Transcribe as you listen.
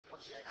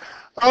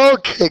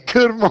Okay,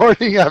 good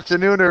morning,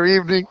 afternoon, or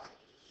evening.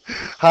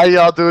 How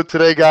y'all doing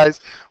today, guys?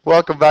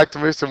 Welcome back to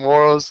Mr.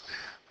 Morrow's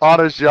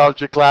Honors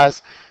Geometry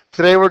class.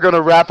 Today we're going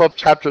to wrap up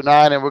Chapter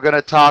 9 and we're going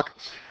to talk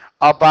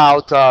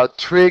about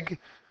trig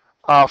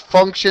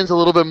functions a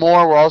little bit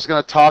more. We're also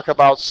going to talk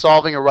about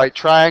solving a right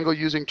triangle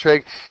using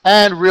trig.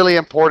 And really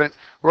important,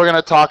 we're going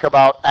to talk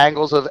about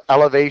angles of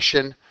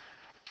elevation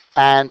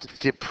and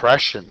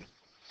depression.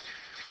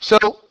 So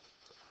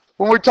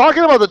when we're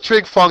talking about the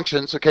trig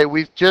functions, okay,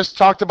 we've just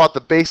talked about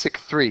the basic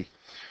three.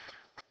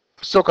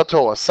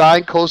 SOHCAHTOA,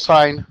 sine,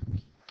 cosine,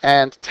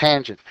 and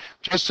tangent.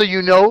 Just so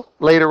you know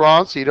later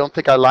on, so you don't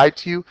think I lied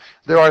to you,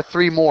 there are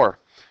three more.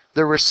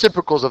 They're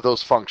reciprocals of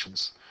those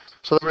functions.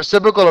 So the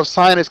reciprocal of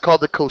sine is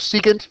called the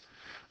cosecant,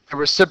 the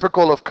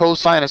reciprocal of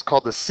cosine is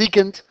called the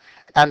secant,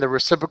 and the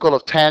reciprocal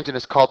of tangent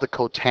is called the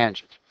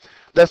cotangent.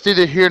 That's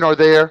neither here nor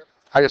there.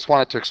 I just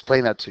wanted to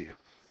explain that to you.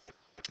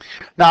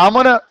 Now I'm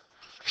going to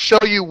show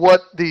you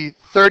what the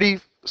 30,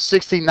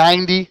 60,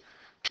 90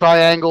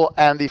 triangle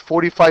and the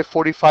 45,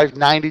 45,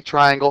 90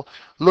 triangle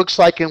looks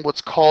like in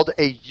what's called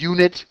a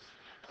unit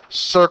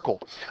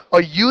circle.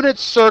 A unit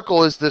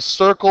circle is the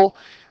circle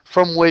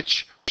from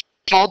which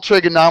all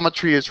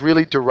trigonometry is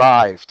really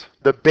derived.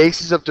 The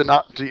basis of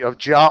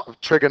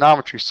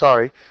trigonometry,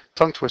 sorry,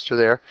 tongue twister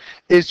there,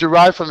 is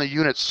derived from the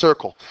unit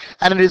circle.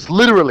 And it is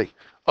literally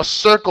a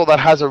circle that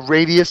has a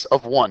radius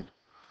of 1.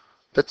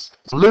 That's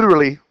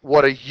literally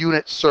what a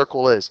unit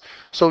circle is.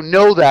 So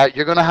know that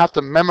you're going to have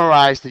to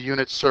memorize the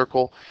unit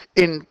circle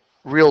in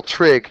real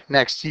trig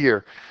next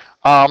year.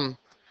 But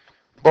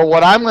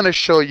what I'm going to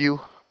show you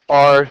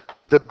are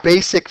the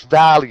basic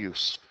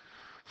values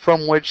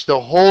from which the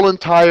whole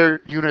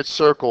entire unit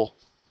circle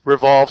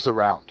revolves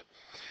around.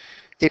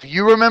 If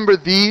you remember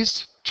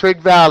these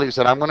trig values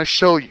that I'm going to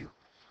show you,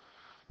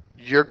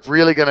 you're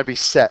really going to be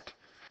set.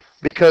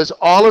 Because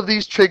all of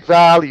these trig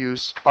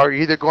values are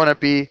either going to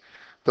be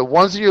the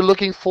ones that you're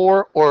looking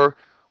for or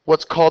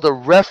what's called a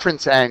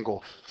reference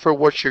angle for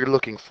what you're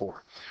looking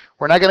for.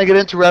 We're not going to get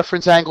into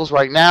reference angles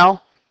right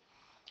now,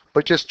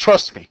 but just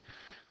trust me.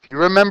 If you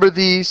remember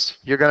these,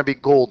 you're going to be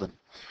golden.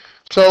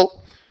 So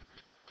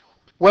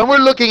when we're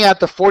looking at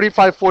the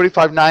 45,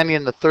 45, 90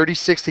 and the 30,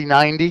 60,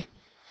 90,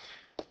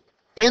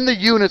 in the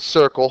unit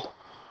circle,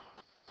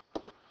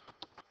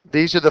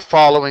 these are the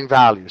following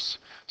values.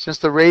 Since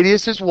the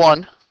radius is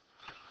 1,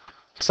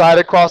 side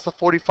across the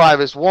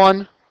 45 is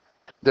 1,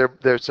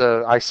 there's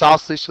an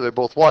isosceles, so they're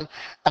both 1.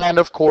 And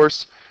of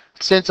course,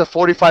 since a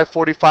 45,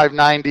 45,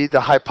 90, the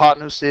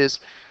hypotenuse is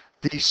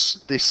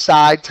the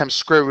side times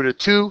square root of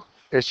 2.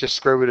 It's just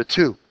square root of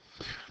 2.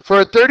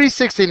 For a 30,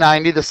 60,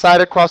 90, the side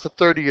across the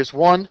 30 is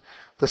 1.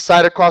 The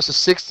side across the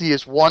 60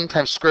 is 1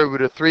 times square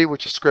root of 3,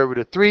 which is square root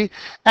of 3.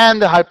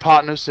 And the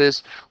hypotenuse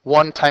is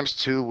 1 times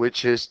 2,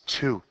 which is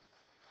 2.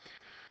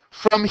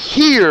 From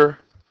here,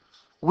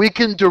 we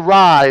can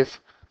derive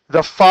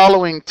the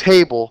following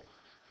table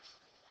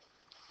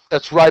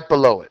that's right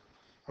below it,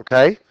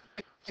 okay?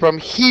 From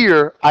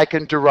here, I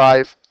can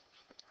derive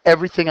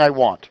everything I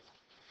want,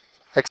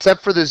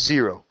 except for the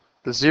 0.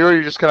 The 0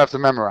 you're just going to have to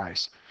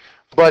memorize.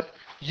 But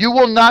you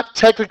will not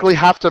technically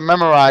have to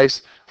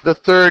memorize the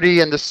 30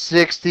 and the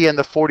 60 and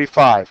the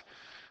 45.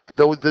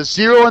 The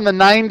 0 and the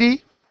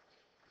 90,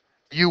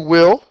 you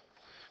will,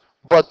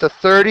 but the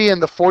 30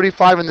 and the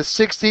 45 and the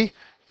 60,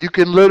 you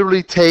can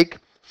literally take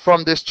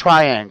from this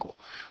triangle.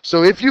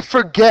 So if you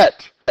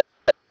forget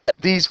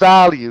these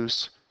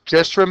values,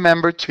 just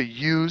remember to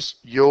use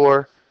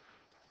your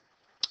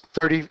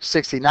 30,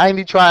 60,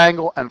 90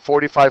 triangle and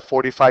 45,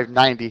 45,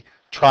 90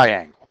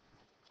 triangle.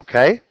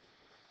 Okay?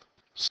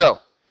 So,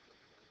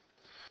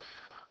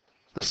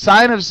 the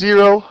sine of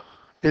 0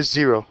 is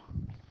 0.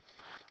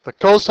 The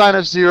cosine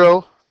of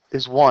 0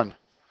 is 1.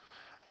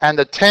 And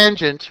the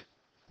tangent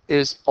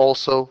is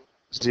also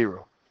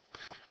 0.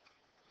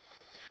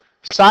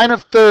 Sine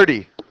of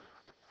 30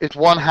 is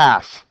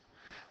 1/2.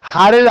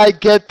 How did I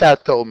get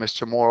that though,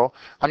 Mr. Morrow?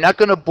 I'm not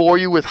going to bore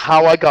you with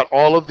how I got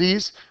all of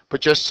these,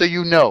 but just so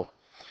you know,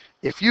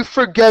 if you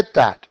forget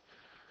that,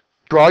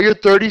 draw your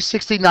 30,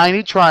 60,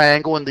 90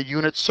 triangle in the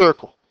unit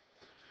circle.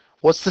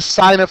 What's the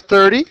sine of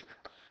 30?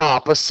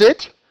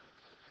 Opposite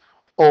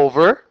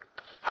over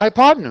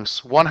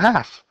hypotenuse,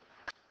 1/2.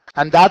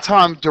 And that's how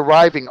I'm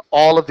deriving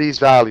all of these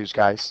values,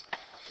 guys.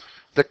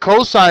 The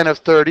cosine of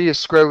 30 is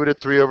square root of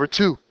 3 over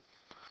 2.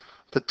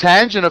 The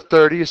tangent of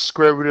 30 is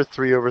square root of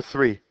 3 over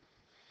 3.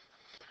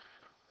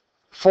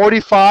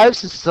 45,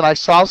 since it's an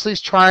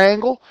isosceles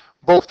triangle,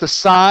 both the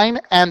sine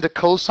and the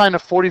cosine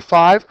of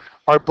 45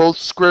 are both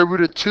square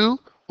root of 2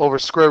 over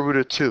square root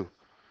of 2.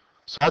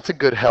 So that's a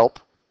good help.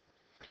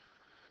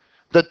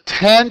 The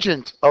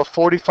tangent of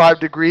 45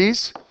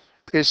 degrees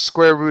is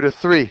square root of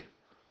 3.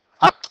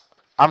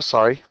 I'm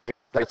sorry,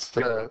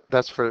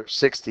 that's for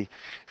 60,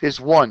 is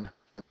 1.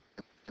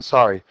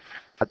 Sorry,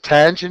 a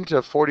tangent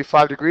of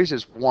 45 degrees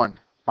is 1.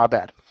 My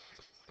bad.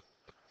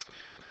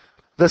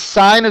 The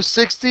sine of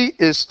 60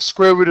 is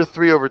square root of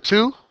 3 over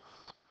 2.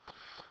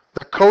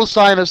 The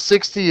cosine of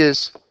 60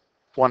 is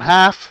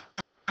 1/2.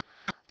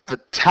 The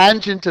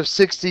tangent of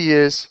 60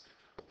 is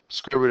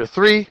square root of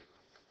 3.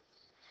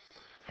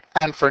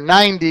 And for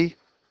 90,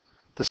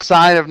 the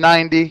sine of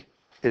 90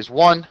 is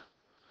 1.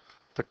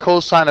 The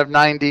cosine of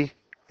 90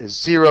 is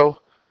 0.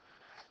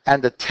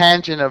 And the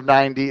tangent of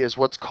 90 is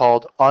what's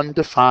called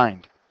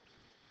undefined.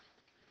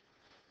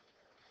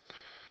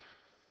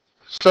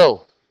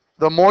 So,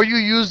 the more you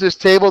use this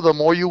table, the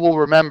more you will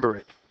remember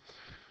it.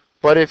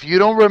 But if you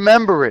don't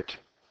remember it,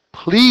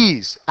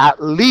 please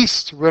at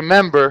least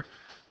remember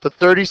the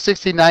 30,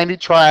 60, 90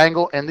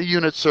 triangle and the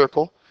unit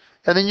circle,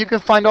 and then you can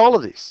find all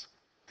of these.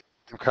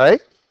 Okay?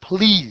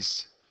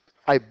 Please.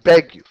 I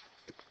beg you.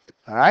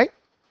 All right?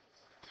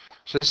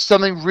 So this is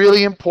something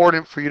really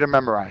important for you to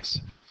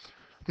memorize.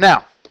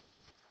 Now,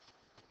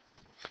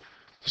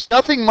 there's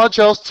nothing much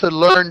else to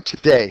learn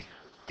today.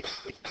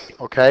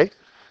 Okay?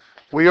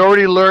 We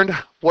already learned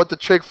what the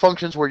trig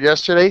functions were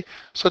yesterday.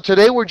 So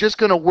today we're just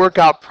going to work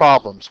out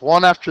problems,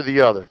 one after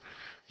the other.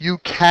 You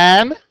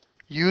can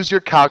use your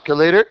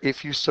calculator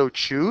if you so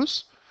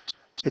choose.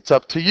 It's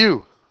up to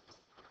you.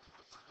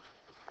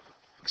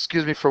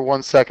 Excuse me for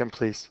 1 second,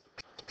 please.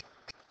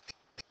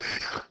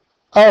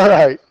 All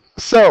right.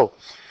 So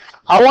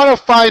I want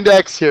to find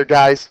x here,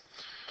 guys.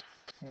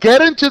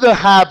 Get into the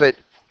habit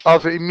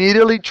of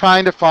immediately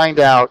trying to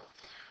find out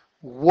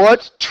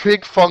what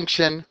trig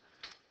function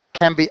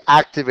can be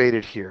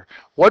activated here.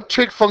 What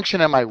trig function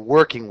am I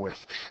working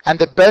with? And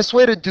the best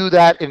way to do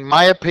that, in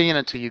my opinion,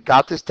 until you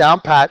got this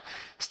down pat,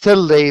 is to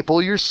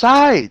label your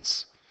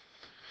sides.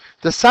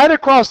 The side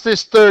across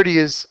this 30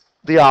 is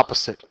the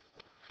opposite.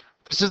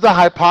 This is the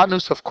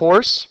hypotenuse, of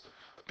course,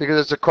 because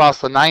it's across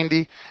the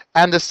 90,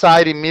 and the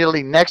side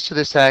immediately next to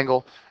this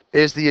angle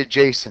is the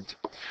adjacent.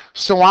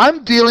 So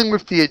I'm dealing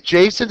with the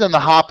adjacent and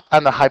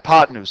the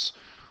hypotenuse.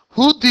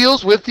 Who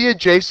deals with the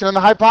adjacent and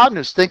the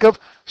hypotenuse? Think of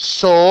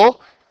SOH,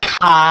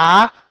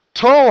 CAH,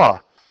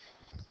 TOA.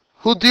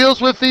 Who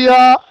deals with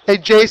the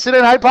adjacent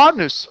and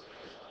hypotenuse?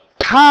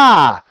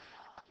 CAH,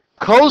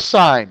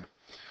 cosine.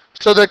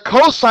 So the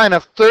cosine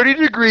of 30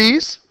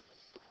 degrees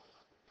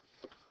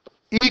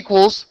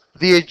equals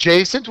the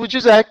adjacent, which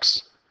is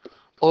x,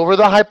 over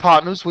the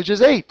hypotenuse, which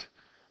is 8.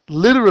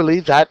 Literally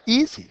that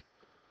easy.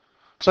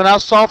 So now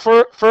solve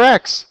for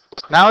x.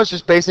 Now it's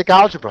just basic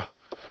algebra.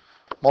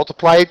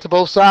 Multiply 8 to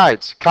both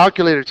sides.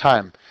 Calculator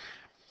time.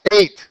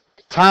 8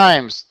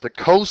 times the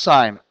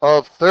cosine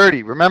of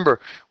 30. Remember,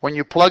 when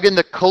you plug in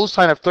the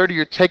cosine of 30,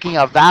 you're taking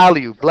a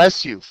value.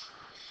 Bless you.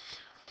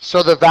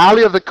 So the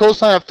value of the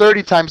cosine of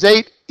 30 times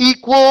 8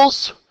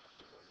 equals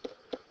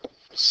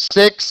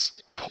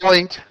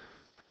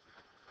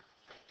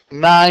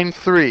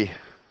 6.93.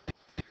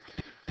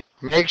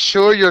 Make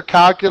sure your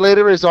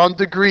calculator is on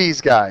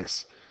degrees,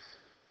 guys.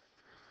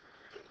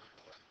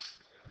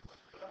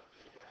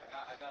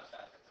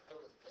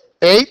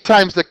 Eight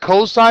times the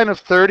cosine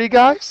of 30,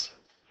 guys?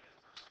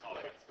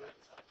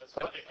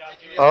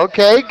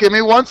 Okay, give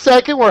me 1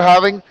 second.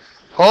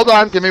 Hold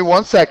on, give me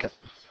 1 second.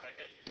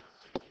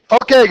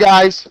 Okay,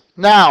 guys,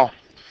 now,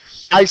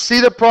 I see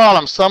the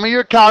problem. Some of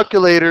your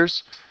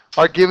calculators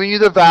are giving you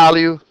the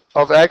value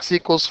of x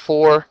equals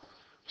 4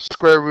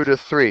 square root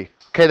of 3.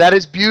 Okay, that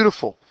is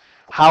beautiful.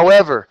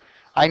 However,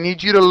 I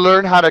need you to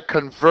learn how to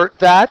convert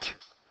that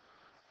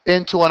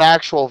into an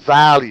actual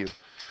value.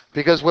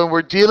 Because when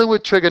we're dealing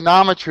with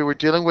trigonometry, we're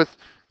dealing with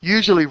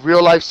usually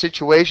real-life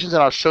situations,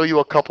 and I'll show you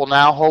a couple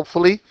now,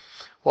 hopefully.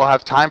 We'll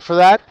have time for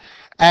that.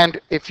 And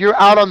if you're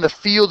out on the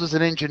field as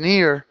an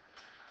engineer,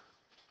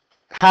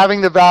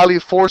 having the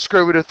value 4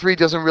 square root of 3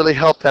 doesn't really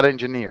help that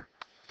engineer.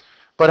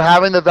 But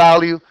having the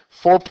value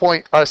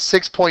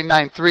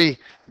 6.93,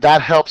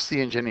 that helps the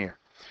engineer.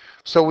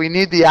 So we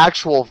need the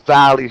actual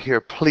value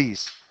here,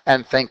 please,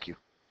 and thank you.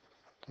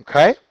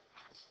 Okay?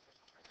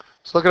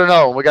 Let's look at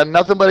another one. We got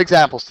nothing but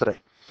examples today.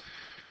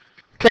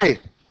 Okay,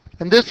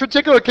 in this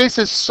particular case,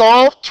 it's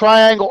solve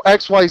triangle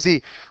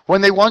XYZ.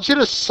 When they want you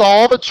to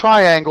solve a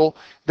triangle,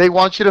 they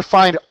want you to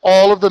find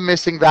all of the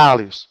missing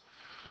values.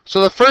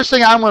 So the first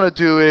thing I'm going to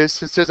do is,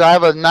 since I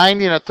have a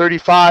 90 and a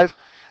 35,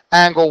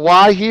 angle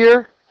Y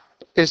here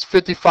is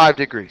 55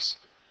 degrees.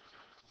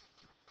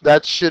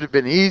 That should have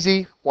been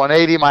easy.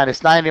 180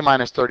 minus 90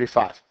 minus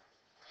 35.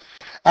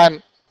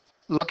 And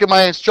look at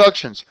my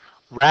instructions.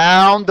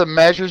 Round the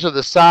measures of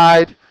the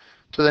side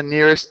to the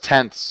nearest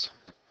tenths.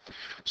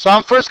 So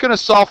I'm first going to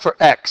solve for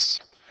x.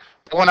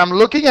 But when I'm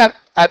looking at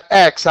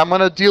x, I'm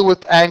going to deal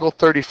with angle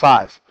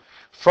 35.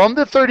 From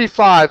the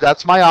 35,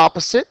 that's my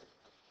opposite.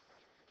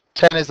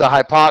 10 is the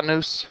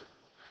hypotenuse.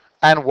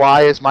 And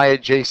y is my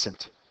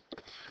adjacent.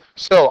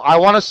 So I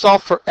want to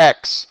solve for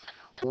x.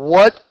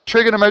 What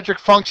trigonometric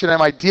function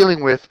am I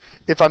dealing with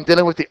if I'm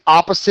dealing with the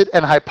opposite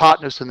and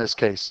hypotenuse in this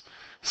case?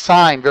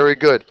 Sine, very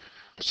good.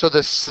 So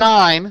the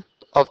sine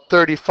of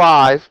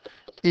 35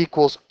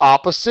 equals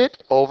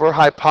opposite over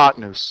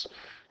hypotenuse.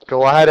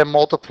 Go ahead and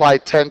multiply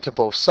 10 to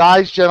both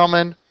sides,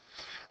 gentlemen,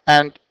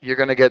 and you're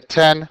going to get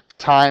 10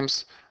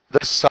 times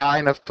the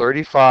sine of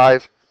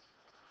 35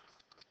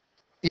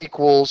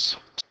 equals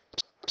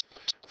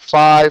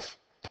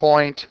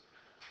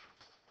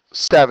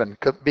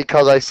 5.7,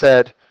 because I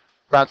said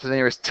round to the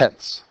nearest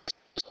tenths.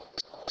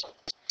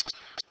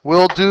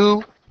 We'll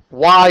do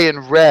y in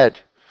red.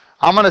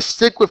 I'm going to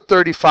stick with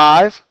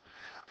 35.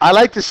 I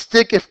like to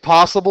stick, if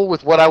possible,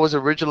 with what I was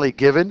originally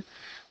given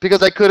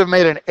because I could have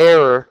made an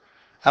error,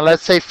 and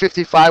let's say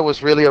 55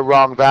 was really a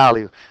wrong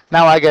value.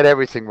 Now I get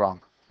everything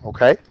wrong,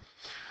 okay?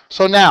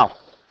 So now,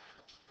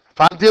 if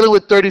I'm dealing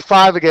with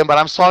 35 again, but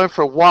I'm solving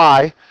for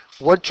y,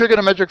 what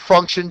trigonometric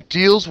function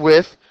deals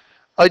with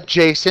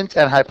adjacent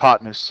and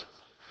hypotenuse?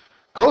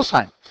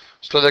 Cosine.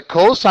 So the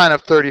cosine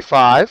of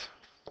 35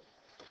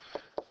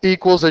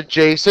 equals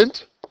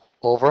adjacent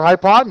over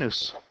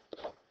hypotenuse.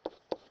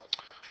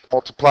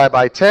 Multiply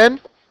by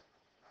 10.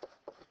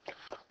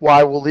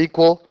 Y will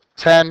equal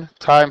 10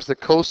 times the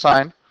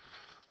cosine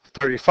of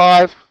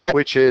 35,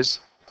 which is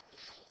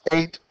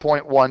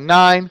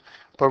 8.19,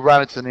 but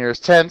rounded to the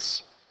nearest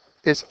tenths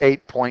is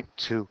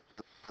 8.2.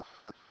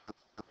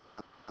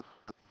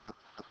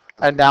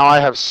 And now I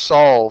have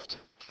solved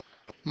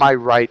my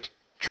right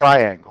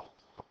triangle.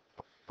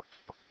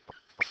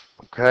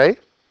 Okay?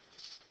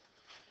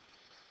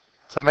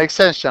 Does that make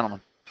sense, gentlemen?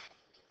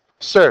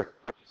 Sir?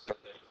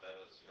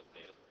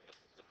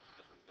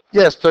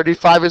 Yes,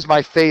 35 is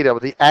my theta,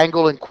 the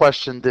angle in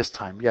question this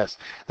time. Yes,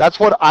 that's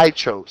what I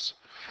chose.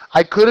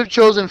 I could have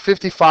chosen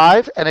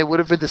 55, and it would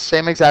have been the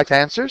same exact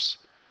answers,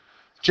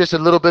 just a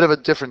little bit of a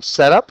different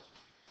setup.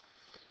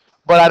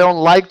 But I don't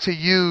like to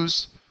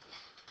use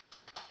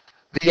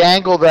the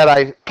angle that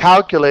I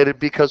calculated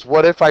because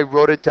what if I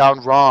wrote it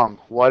down wrong?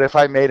 What if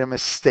I made a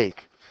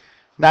mistake?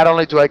 Not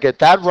only do I get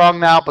that wrong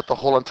now, but the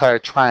whole entire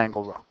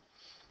triangle wrong.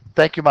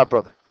 Thank you, my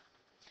brother.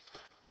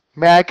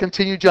 May I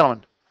continue,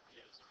 gentlemen?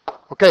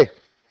 Okay.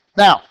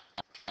 Now,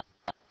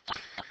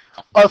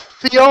 a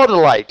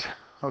theodolite,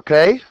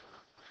 okay?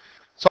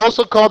 It's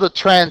also called a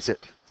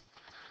transit.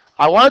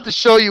 I wanted to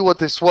show you what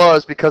this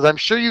was because I'm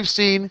sure you've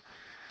seen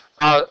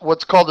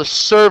what's called a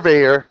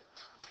surveyor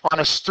on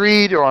a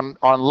street or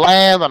on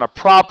land, on a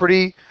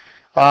property,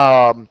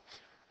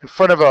 in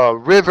front of a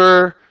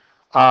river,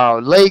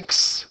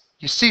 lakes.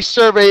 You see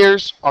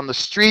surveyors on the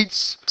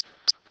streets,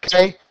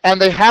 okay?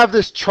 And they have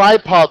this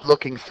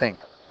tripod-looking thing.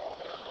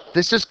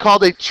 This is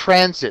called a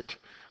transit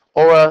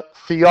or a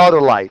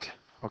theodolite,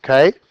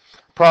 okay?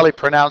 Probably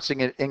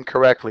pronouncing it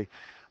incorrectly,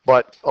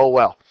 but oh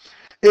well.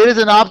 It is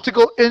an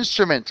optical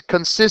instrument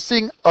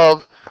consisting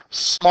of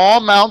small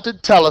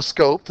mounted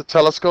telescope. The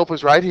telescope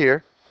is right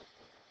here,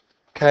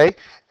 okay?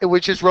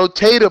 Which is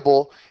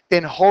rotatable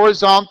in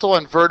horizontal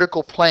and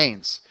vertical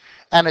planes.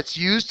 And it's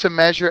used to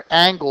measure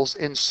angles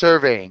in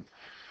surveying.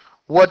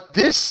 What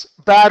this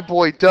bad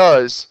boy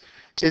does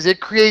is it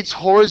creates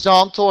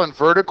horizontal and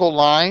vertical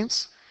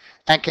lines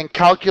and can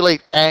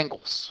calculate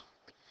angles.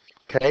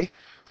 Okay?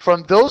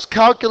 From those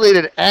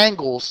calculated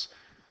angles,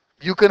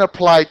 you can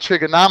apply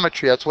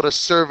trigonometry. That's what a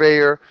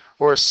surveyor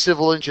or a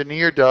civil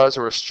engineer does,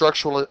 or a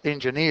structural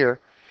engineer.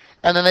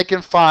 And then they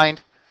can find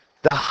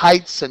the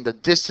heights and the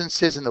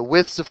distances and the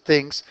widths of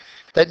things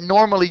that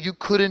normally you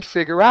couldn't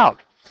figure out.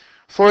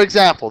 For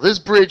example, this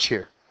bridge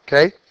here,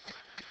 okay?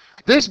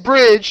 This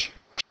bridge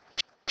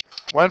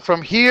went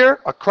from here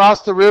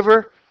across the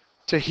river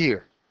to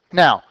here.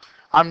 Now,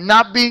 I'm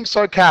not being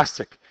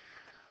sarcastic.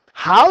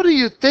 How do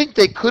you think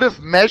they could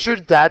have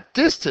measured that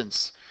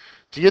distance?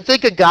 Do you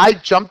think a guy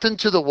jumped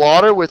into the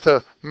water with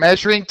a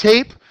measuring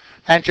tape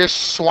and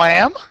just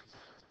swam?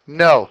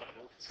 No,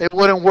 it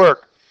wouldn't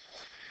work.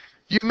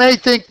 You may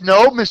think,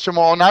 no, Mr.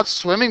 Morrow, not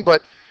swimming,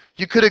 but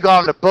you could have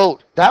gone on a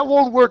boat. That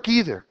won't work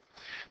either.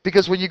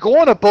 Because when you go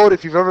on a boat,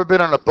 if you've ever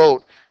been on a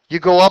boat, you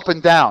go up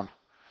and down.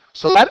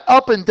 So that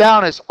up and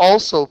down is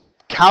also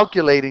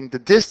calculating the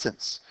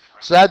distance.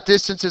 So that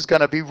distance is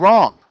going to be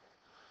wrong.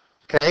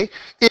 Okay?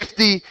 If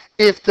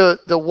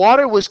the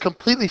water was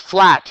completely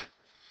flat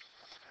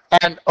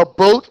and a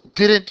boat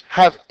didn't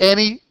have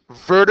any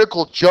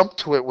vertical jump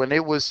to it when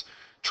it was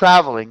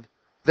traveling,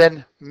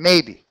 then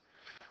maybe.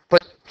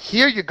 But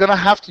here you're going to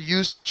have to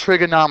use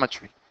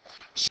trigonometry.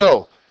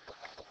 So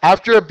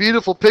after a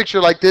beautiful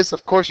picture like this,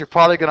 of course, you're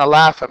probably going to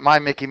laugh at my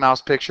Mickey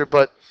Mouse picture,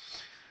 but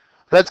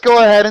let's go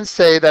ahead and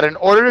say that in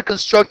order to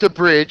construct a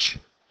bridge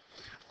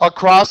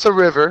across a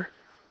river,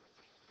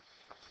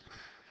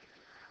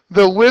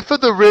 the width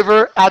of the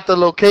river at the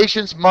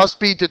locations must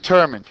be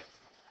determined.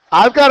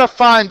 I've got to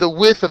find the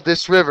width of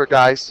this river,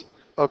 guys,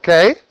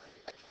 okay?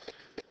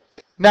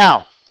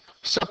 Now,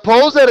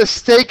 suppose that a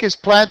stake is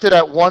planted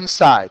at one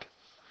side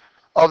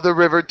of the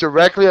river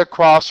directly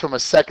across from a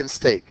second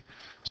stake.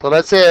 So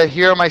let's say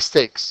here are my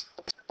stakes,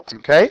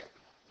 okay?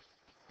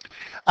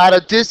 At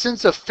a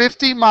distance of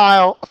 50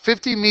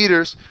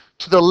 meters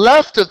to the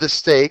left of the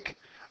stake,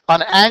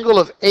 an angle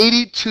of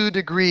 82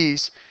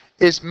 degrees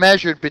is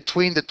measured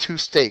between the two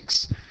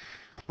stakes.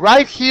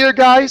 Right here,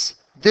 guys,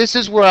 this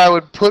is where I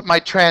would put my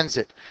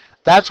transit.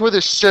 That's where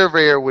the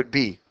surveyor would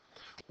be.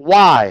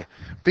 Why?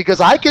 Because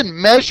I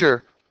can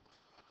measure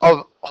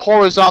a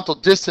horizontal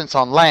distance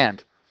on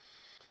land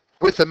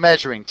with a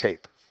measuring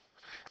tape.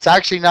 It's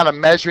actually not a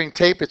measuring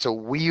tape, it's a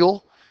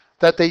wheel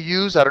that they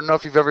use. I don't know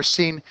if you've ever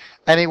seen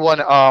anyone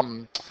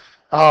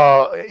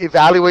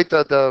evaluate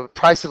the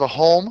price of a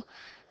home.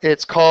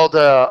 It's called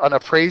an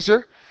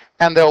appraiser,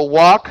 and they'll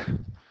walk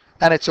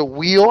and it's a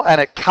wheel, and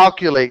it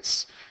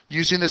calculates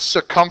using the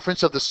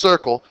circumference of the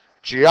circle,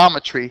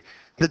 geometry,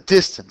 the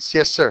distance.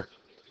 Yes, sir.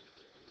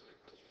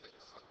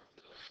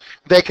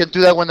 They can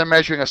do that when they're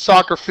measuring a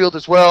soccer field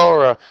as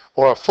well,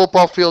 or a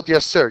football field.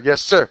 Yes, sir.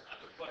 Yes, sir.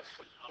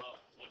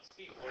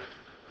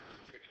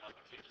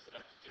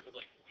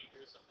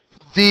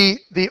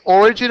 The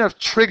origin of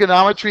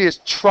trigonometry is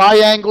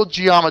triangle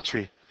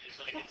geometry.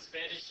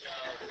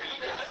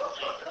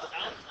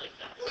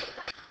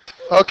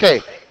 Okay.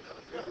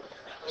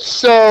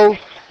 So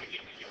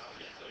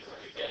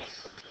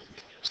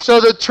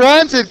the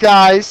transit,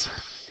 guys,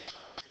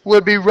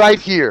 would be right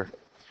here.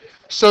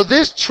 So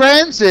this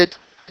transit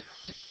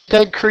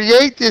can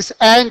create this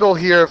angle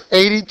here of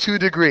 82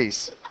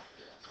 degrees.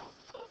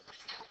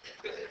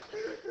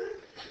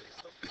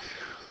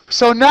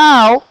 So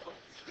now,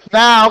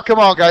 come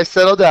on, guys,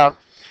 settle down.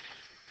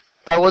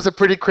 That was a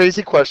pretty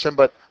crazy question,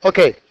 but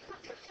okay.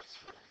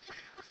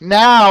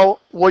 Now,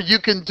 what you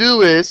can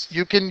do is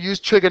you can use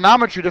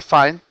trigonometry to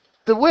find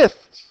the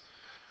width.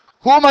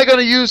 Who am I going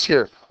to use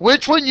here?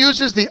 Which one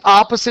uses the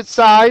opposite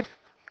side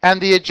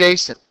and the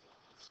adjacent?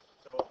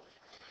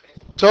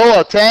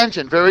 TOA,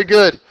 tangent, very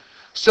good.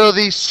 So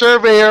the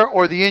surveyor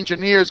or the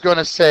engineer is going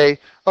to say,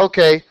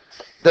 okay,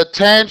 the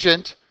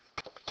tangent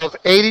of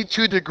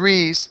 82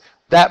 degrees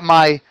that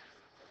my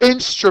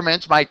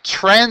instrument, my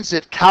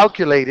transit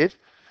calculated,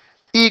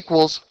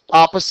 equals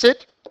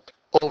opposite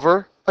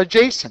over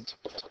adjacent.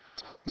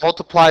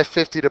 Multiply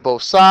 50 to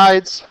both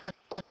sides,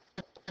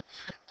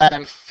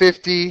 and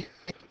 50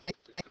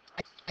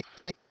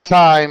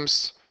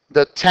 times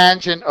the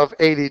tangent of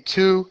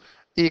 82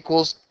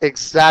 equals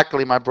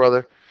exactly, my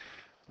brother,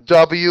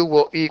 W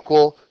will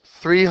equal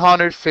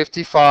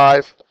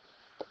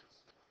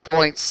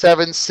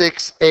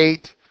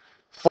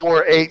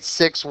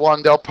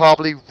 355.7684861. They'll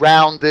probably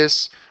round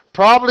this.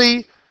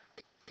 Probably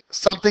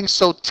something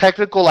so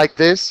technical like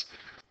this,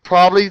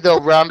 probably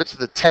they'll round it to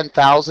the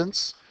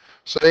 10,000s.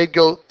 So they'd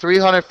go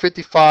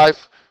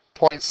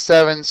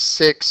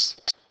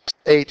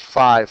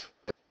 355.7685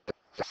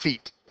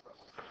 feet.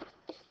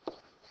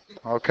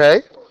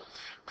 Okay?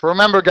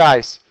 Remember,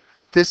 guys,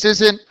 this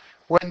isn't,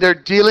 when they're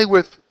dealing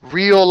with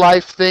real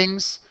life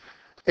things,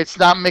 it's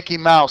not Mickey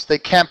Mouse. They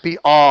can't be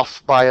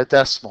off by a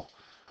decimal.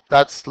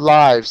 That's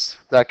lives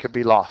that could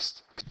be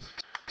lost.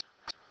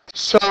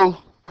 So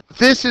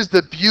this is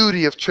the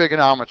beauty of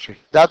trigonometry.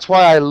 That's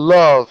why I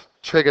love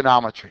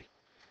trigonometry.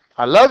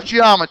 I love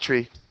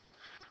geometry,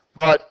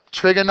 but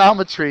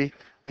trigonometry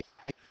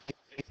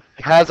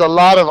has a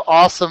lot of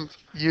awesome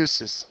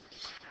uses.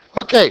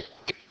 Okay.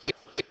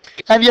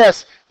 And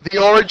yes,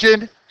 the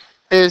origin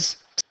is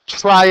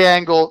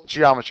triangle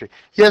geometry.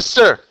 Yes,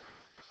 sir.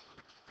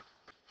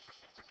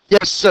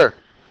 Yes, sir.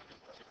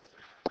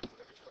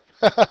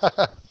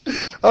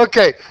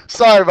 Okay,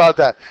 sorry about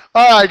that.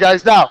 All right,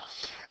 guys. Now,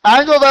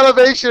 angle of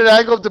elevation and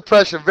angle of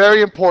depression,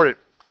 very important.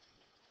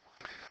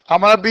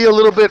 I'm going to be a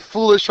little bit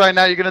foolish right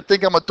now. You're going to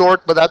think I'm a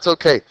dork, but that's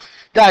okay.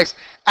 Guys,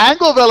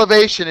 angle of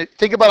elevation,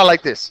 think about it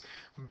like this.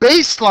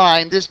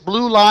 Baseline, this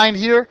blue line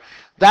here,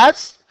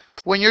 that's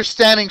when you're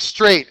standing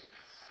straight.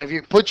 If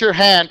you put your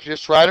hand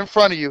just right in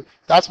front of you,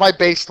 that's my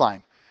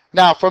baseline.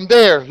 Now, from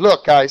there,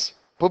 look, guys,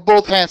 put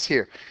both hands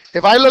here.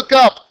 If I look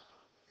up,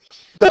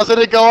 doesn't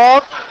it go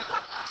up?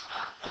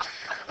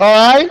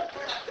 All right?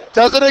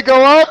 Doesn't it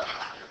go up?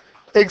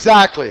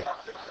 Exactly.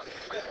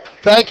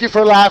 Thank you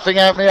for laughing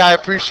at me. I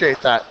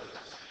appreciate that.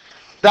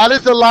 That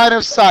is the line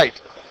of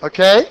sight,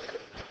 okay?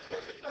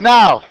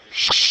 Now,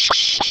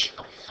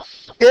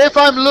 if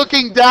I'm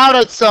looking down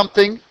at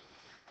something,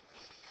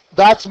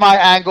 that's my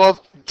angle of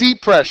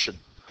depression.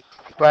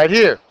 Right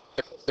here.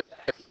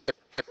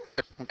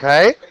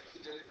 Okay?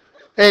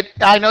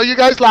 I know you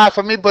guys laugh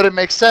at me, but it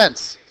makes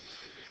sense.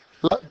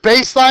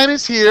 Baseline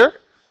is here.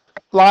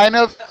 Line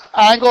of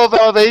angle of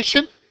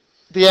elevation,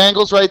 the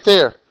angle's right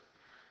there.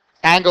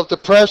 Angle of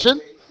depression,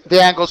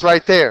 the angle's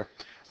right there.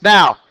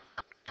 Now,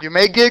 you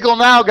may giggle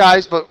now,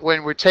 guys, but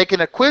when we're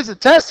taking a quiz and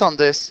test on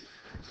this,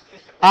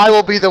 I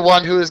will be the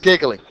one who is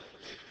giggling.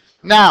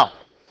 Now,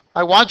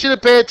 I want you to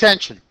pay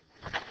attention.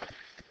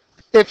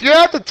 If you're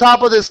at the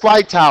top of this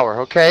light tower,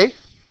 okay,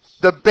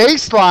 the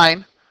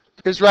baseline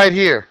is right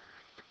here.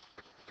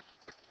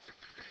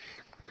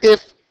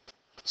 If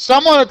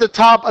someone at the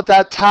top of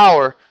that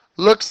tower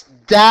looks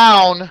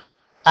down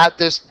at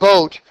this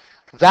boat,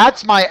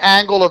 that's my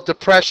angle of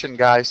depression,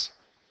 guys.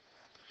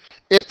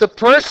 If the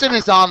person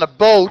is on a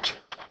boat,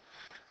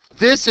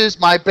 this is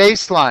my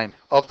baseline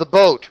of the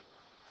boat.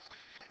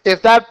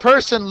 If that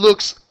person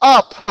looks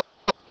up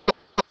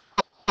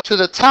to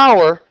the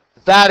tower,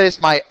 that is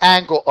my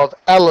angle of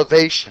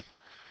elevation.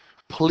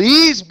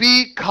 Please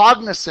be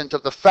cognizant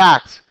of the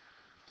fact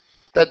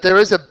that there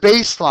is a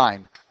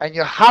baseline, and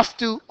you have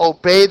to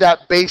obey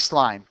that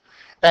baseline,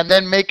 and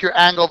then make your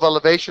angle of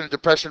elevation or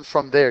depression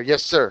from there.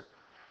 Yes, sir.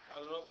 I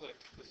don't know if like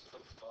this is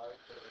applied,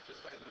 but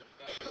just like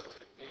that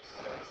makes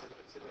sense if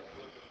it's an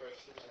angle of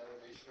depression and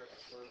elevation are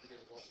sort of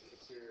because most of the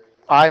exterior.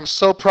 I am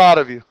so proud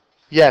of you.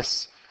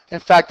 Yes. In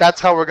fact,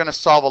 that's how we're going to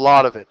solve a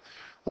lot of it.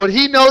 What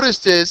he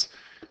noticed is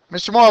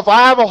Mr. Moore, if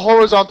I have a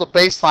horizontal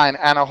baseline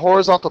and a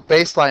horizontal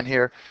baseline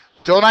here,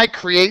 don't I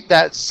create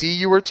that Z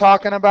you were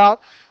talking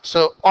about?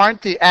 So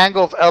aren't the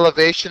angle of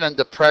elevation and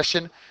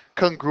depression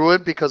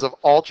congruent because of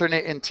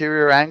alternate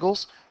interior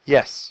angles?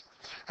 Yes.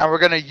 And we're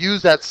going to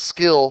use that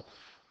skill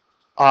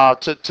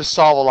to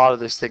solve a lot of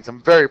these things.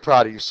 I'm very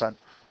proud of you, son.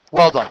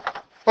 Well done.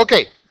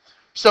 Okay,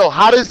 so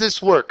how does this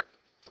work?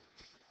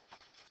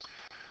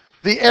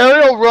 The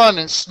aerial run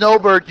in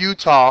Snowbird,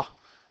 Utah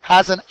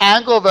has an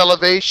angle of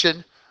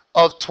elevation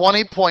of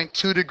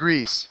 20.2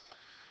 degrees.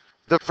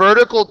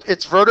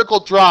 Its vertical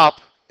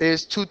drop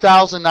is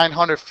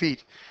 2,900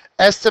 feet.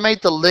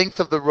 Estimate the length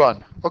of the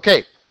run.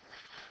 Okay,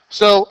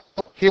 so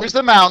here's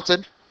the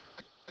mountain,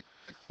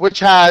 which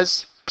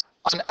has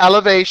an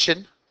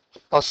elevation,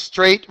 a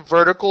straight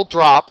vertical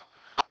drop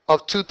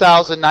of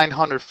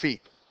 2,900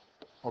 feet.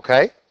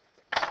 Okay?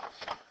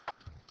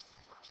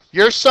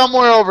 You're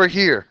somewhere over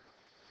here.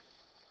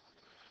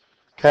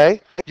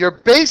 Okay? Your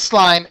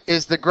baseline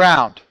is the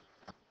ground.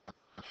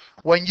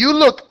 When you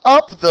look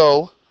up,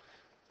 though,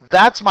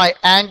 that's my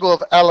angle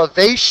of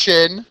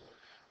elevation,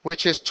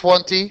 which is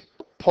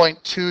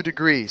 20.2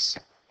 degrees.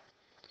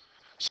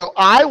 So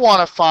I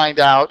want to find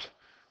out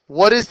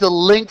what is the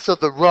length of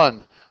the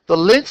run. The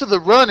length of the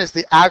run is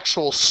the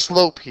actual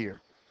slope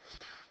here.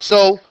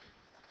 So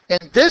in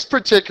this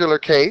particular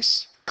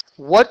case,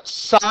 what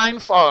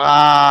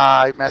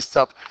I messed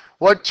up.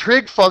 What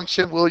trig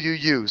function will you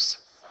use?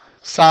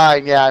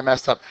 Sine, yeah, I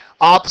messed up.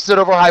 Opposite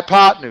over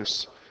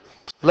hypotenuse.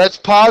 Let's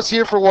pause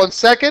here for 1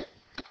 second.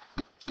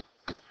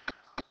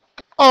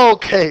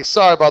 Okay,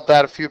 sorry about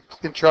that. A few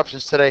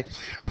interruptions today.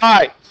 All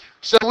right,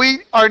 so we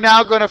are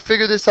now going to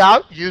figure this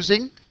out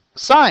using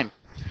sine.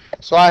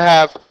 So I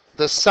have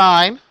the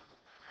sine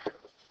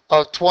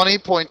of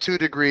 20.2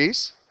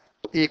 degrees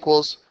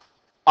equals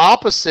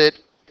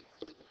opposite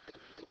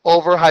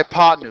over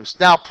hypotenuse.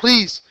 Now,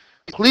 please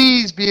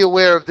be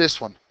aware of this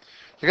one.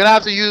 You're going to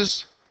have to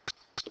use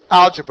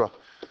algebra.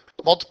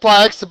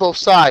 Multiply x to both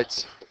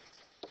sides.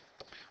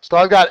 So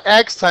I've got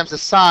x times the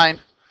sine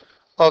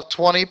of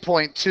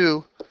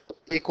 20.2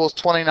 equals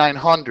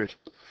 2,900.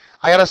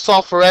 I got to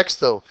solve for x,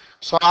 though.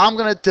 So I'm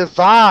going to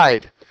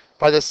divide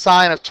by the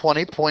sine of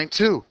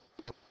 20.2.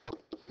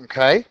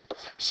 Okay?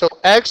 So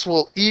x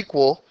will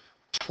equal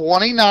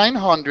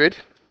 2,900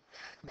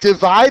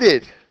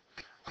 divided,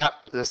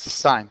 that's the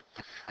sine,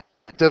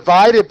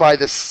 divided by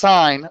the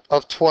sine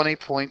of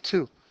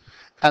 20.2.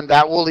 And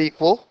that will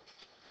equal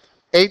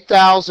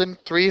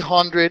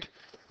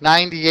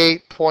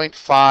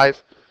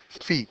 8,398.5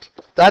 feet.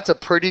 That's a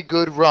pretty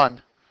good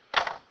run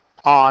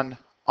on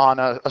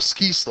a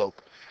ski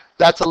slope.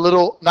 That's a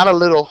little, not a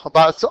little,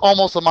 about it's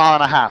almost a mile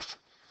and a half.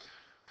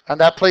 And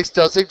that place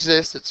does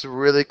exist. It's a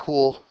really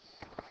cool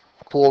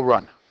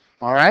run.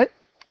 All right?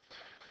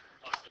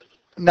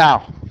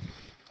 Now,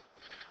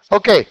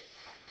 okay.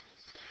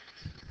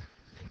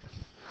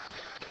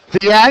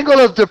 The angle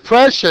of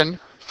depression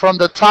from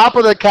the top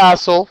of the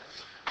castle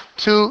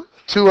to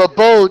a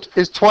boat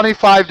is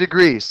 25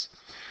 degrees.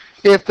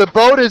 If the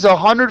boat is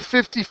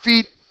 150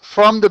 feet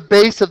from the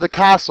base of the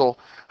castle,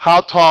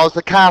 how tall is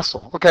the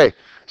castle? Okay,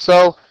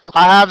 so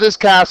I have this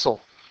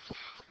castle.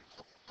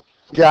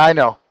 Yeah, I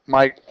know.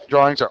 My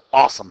drawings are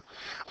awesome.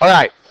 All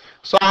right,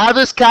 so I have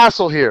this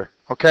castle here,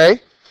 okay?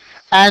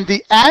 And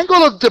the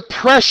angle of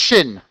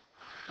depression,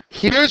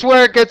 here's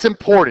where it gets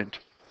important.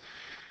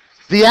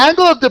 The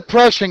angle of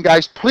depression,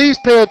 guys, please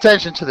pay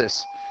attention to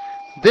this.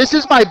 This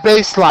is my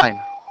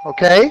baseline,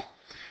 okay?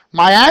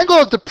 My angle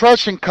of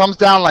depression comes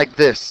down like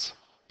this.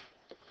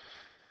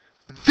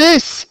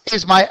 This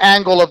is my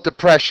angle of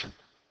depression.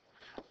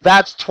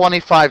 That's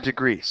 25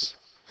 degrees.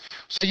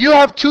 So you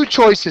have two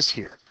choices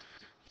here.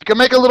 You can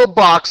make a little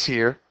box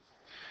here.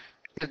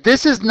 If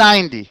this is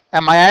 90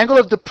 and my angle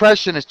of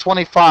depression is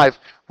 25,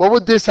 what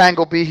would this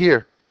angle be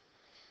here?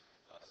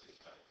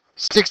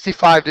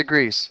 65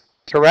 degrees,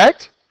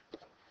 correct?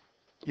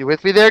 You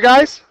with me there,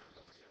 guys?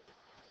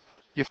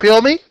 You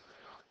feel me?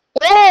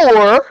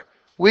 Or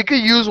we could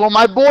use what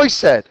my boy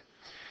said.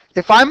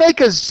 If I make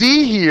a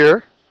Z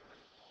here,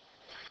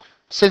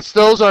 since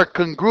those are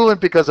congruent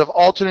because of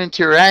alternate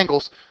interior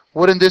angles,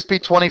 wouldn't this be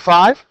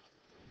 25?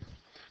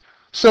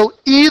 So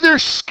either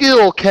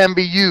skill can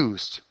be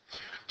used.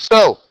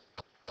 So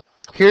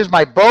here's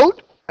my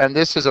boat, and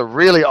this is a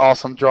really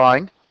awesome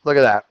drawing. Look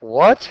at that.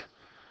 What?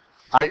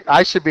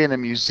 I should be in a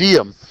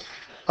museum.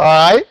 All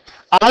right?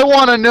 I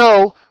want to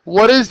know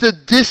what is the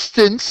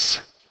distance,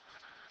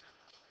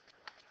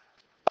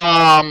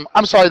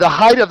 I'm sorry, the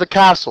height of the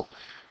castle.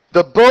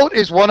 The boat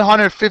is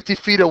 150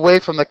 feet away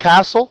from the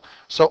castle,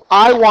 so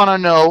I want to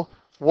know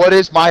what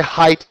is my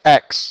height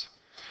x.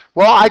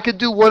 Well, I could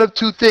do one of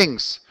two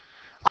things.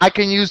 I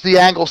can use the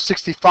angle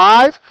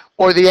 65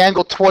 or the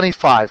angle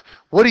 25.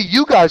 What do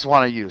you guys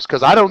want to use?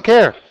 Because I don't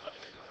care.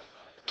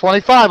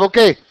 25,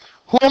 okay.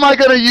 Who am I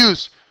going to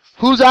use?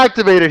 Who's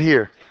activated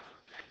here?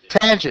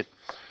 Tangent.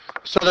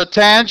 So the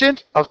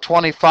tangent of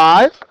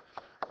 25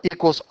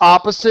 equals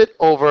opposite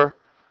over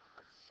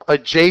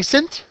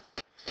adjacent.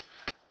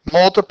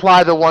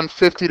 Multiply the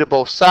 150 to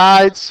both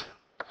sides.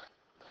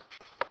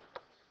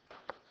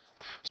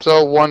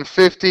 So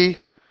 150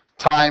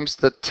 times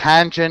the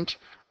tangent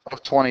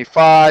of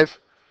 25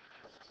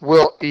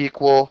 will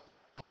equal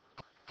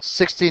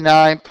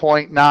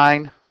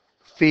 69.9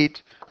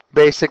 feet,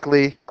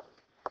 basically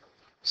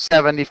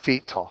 70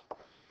 feet tall.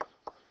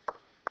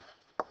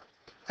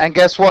 And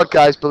guess what,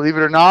 guys? Believe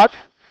it or not,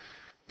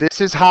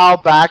 this is how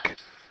back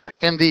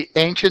in the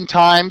ancient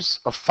times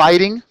of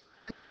fighting,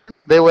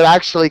 they would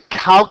actually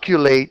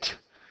calculate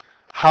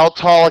how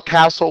tall a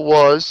castle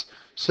was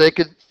so they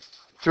could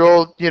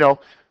throw,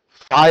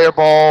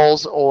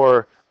 fireballs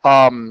or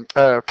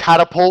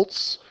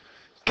catapults.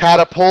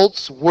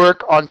 Catapults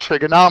work on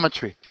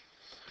trigonometry.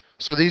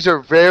 So these are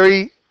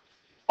very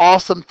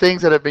awesome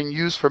things that have been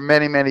used for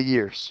many, many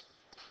years.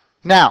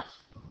 Now,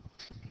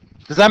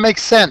 does that make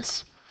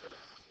sense?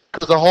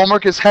 Because the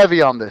homework is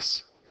heavy on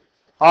this.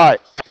 All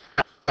right.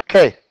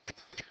 Okay.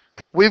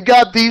 We've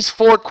got these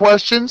 4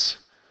 questions.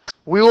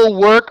 We will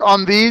work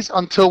on these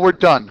until we're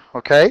done,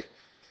 okay?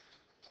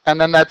 And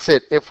then that's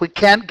it. If we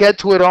can't get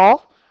to it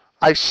all,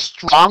 I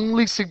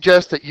strongly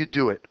suggest that you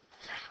do it.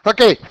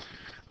 Okay,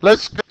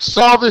 let's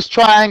solve this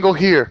triangle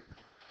here.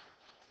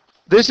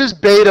 This is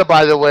beta,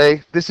 by the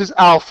way. This is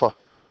alpha.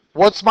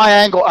 What's my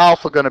angle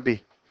alpha going to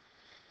be?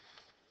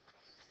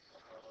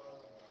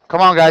 Come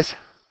on, guys.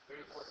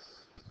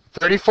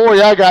 34,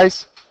 yeah,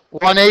 guys.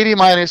 180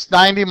 minus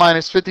 90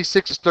 minus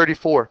 56 is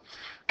 34.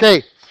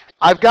 Okay,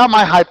 I've got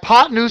my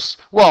hypotenuse.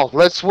 Well,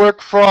 let's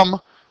work from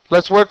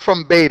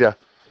beta.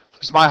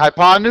 This is my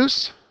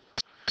hypotenuse.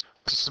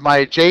 This is my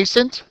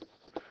adjacent,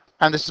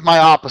 and this is my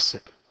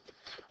opposite.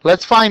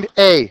 Let's find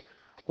A.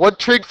 What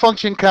trig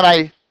function can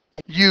I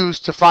use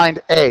to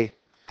find A?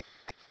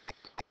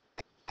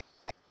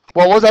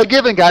 What was I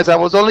given, guys? I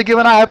was only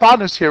given a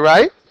hypotenuse here,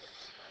 right?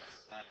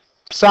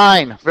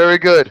 Sine. Very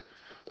good.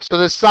 So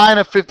the sine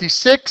of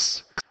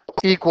 56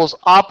 equals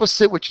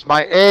opposite, which is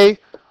my A,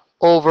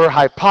 over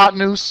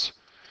hypotenuse.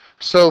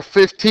 So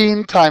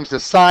 15 times the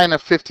sine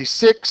of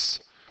 56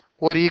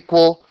 would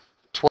equal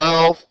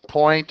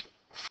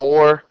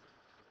 12.4.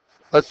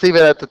 Let's leave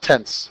it at the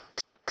tenths.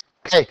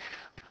 Okay.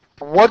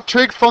 What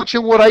trig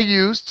function would I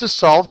use to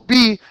solve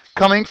B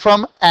coming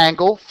from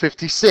angle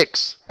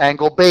 56,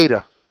 angle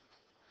beta?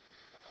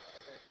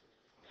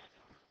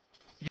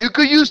 You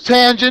could use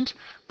tangent,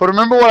 but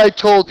remember what I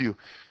told you.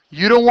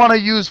 You don't want to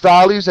use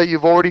values that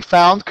you've already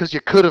found because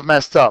you could have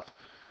messed up.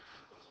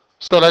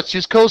 So let's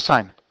use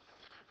cosine.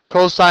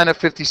 Cosine of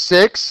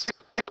 56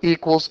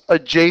 equals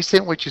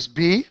adjacent, which is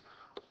B,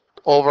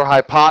 over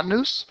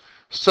hypotenuse.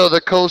 So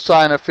the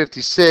cosine of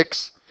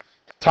 56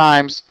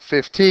 times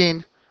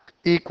 15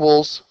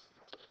 equals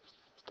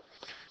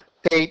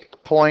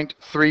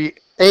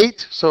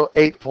 8.38, so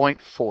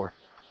 8.4.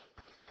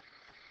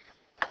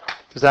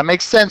 Does that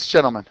make sense,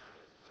 gentlemen?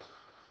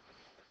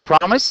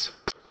 Promise?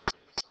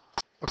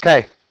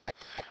 Okay.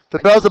 The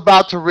bell's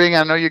about to ring.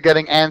 I know you're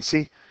getting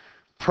antsy.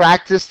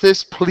 Practice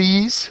this,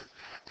 please.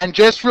 And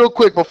just real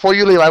quick before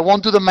you leave, I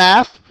won't do the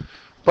math,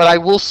 but I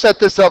will set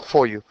this up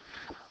for you.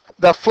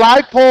 The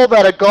flagpole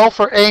that a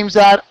golfer aims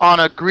at on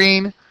a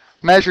green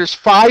measures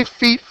 5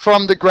 feet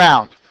from the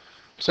ground.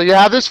 So you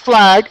have this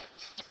flag,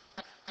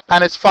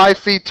 and it's 5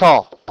 feet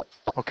tall.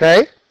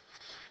 Okay?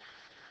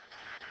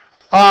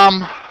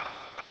 From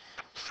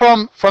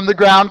the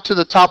ground to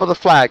the top of the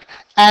flag.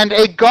 And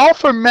a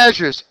golfer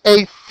measures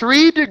a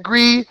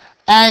 3-degree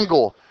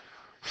angle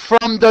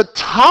from the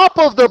top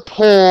of the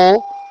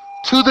pole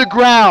to the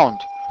ground.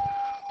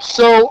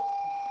 So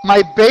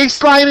my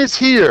baseline is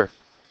here.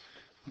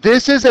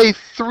 This is a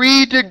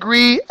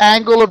 3-degree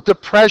angle of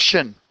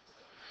depression.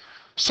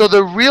 So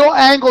the real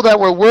angle that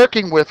we're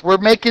working with, we're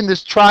making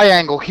this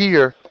triangle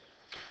here,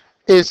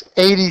 is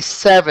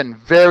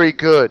 87. Very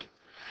good.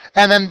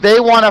 And then they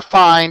want to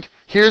find,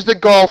 here's the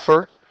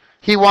golfer.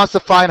 He wants to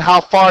find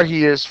how far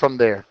he is from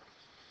there.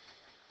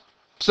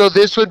 So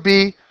this would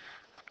be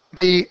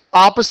the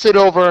opposite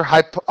over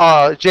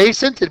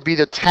adjacent. It'd be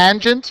the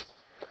tangent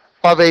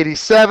of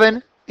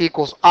 87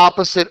 equals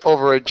opposite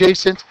over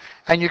adjacent.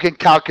 And you can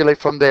calculate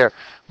from there.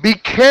 Be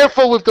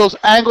careful with those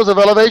angles of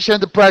elevation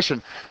and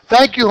depression.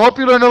 Thank you. Hope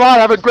you learned a lot.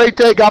 Have a great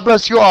day. God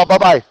bless you all.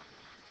 Bye-bye.